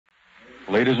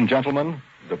Ladies and gentlemen,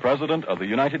 the President of the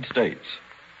United States.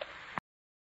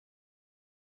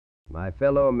 My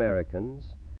fellow Americans,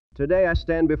 today I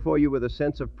stand before you with a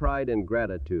sense of pride and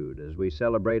gratitude as we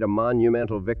celebrate a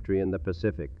monumental victory in the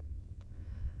Pacific.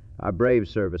 Our brave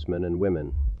servicemen and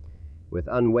women, with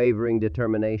unwavering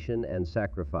determination and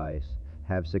sacrifice,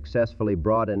 have successfully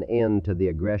brought an end to the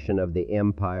aggression of the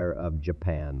Empire of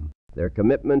Japan. Their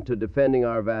commitment to defending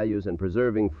our values and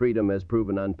preserving freedom has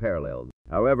proven unparalleled.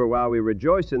 However, while we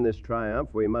rejoice in this triumph,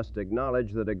 we must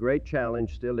acknowledge that a great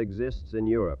challenge still exists in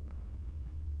Europe.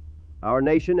 Our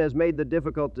nation has made the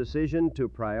difficult decision to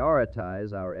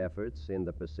prioritize our efforts in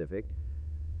the Pacific,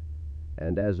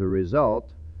 and as a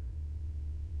result,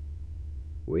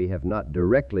 we have not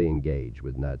directly engaged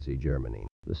with Nazi Germany.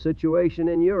 The situation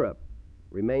in Europe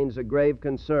remains a grave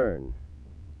concern,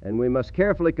 and we must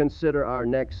carefully consider our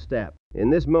next step. In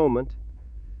this moment,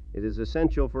 it is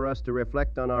essential for us to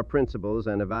reflect on our principles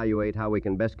and evaluate how we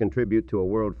can best contribute to a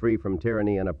world free from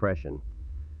tyranny and oppression.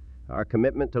 Our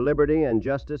commitment to liberty and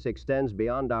justice extends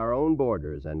beyond our own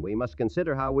borders, and we must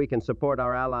consider how we can support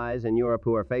our allies in Europe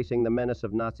who are facing the menace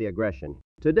of Nazi aggression.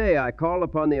 Today, I call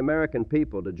upon the American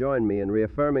people to join me in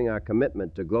reaffirming our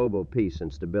commitment to global peace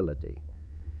and stability.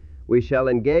 We shall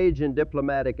engage in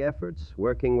diplomatic efforts,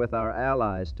 working with our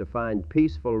allies to find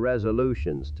peaceful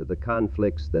resolutions to the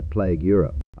conflicts that plague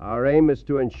Europe. Our aim is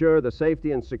to ensure the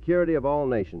safety and security of all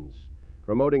nations,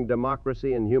 promoting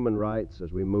democracy and human rights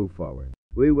as we move forward.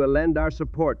 We will lend our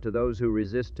support to those who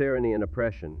resist tyranny and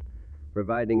oppression,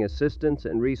 providing assistance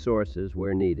and resources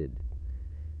where needed.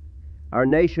 Our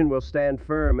nation will stand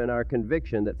firm in our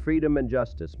conviction that freedom and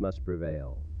justice must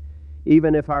prevail,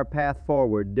 even if our path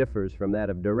forward differs from that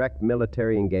of direct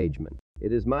military engagement.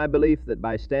 It is my belief that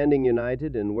by standing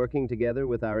united and working together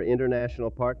with our international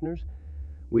partners,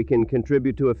 we can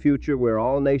contribute to a future where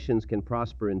all nations can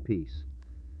prosper in peace.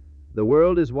 The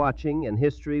world is watching, and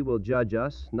history will judge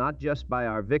us, not just by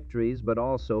our victories, but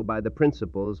also by the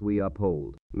principles we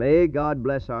uphold. May God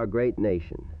bless our great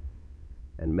nation,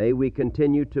 and may we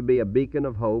continue to be a beacon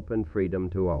of hope and freedom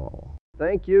to all.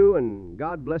 Thank you, and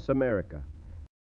God bless America.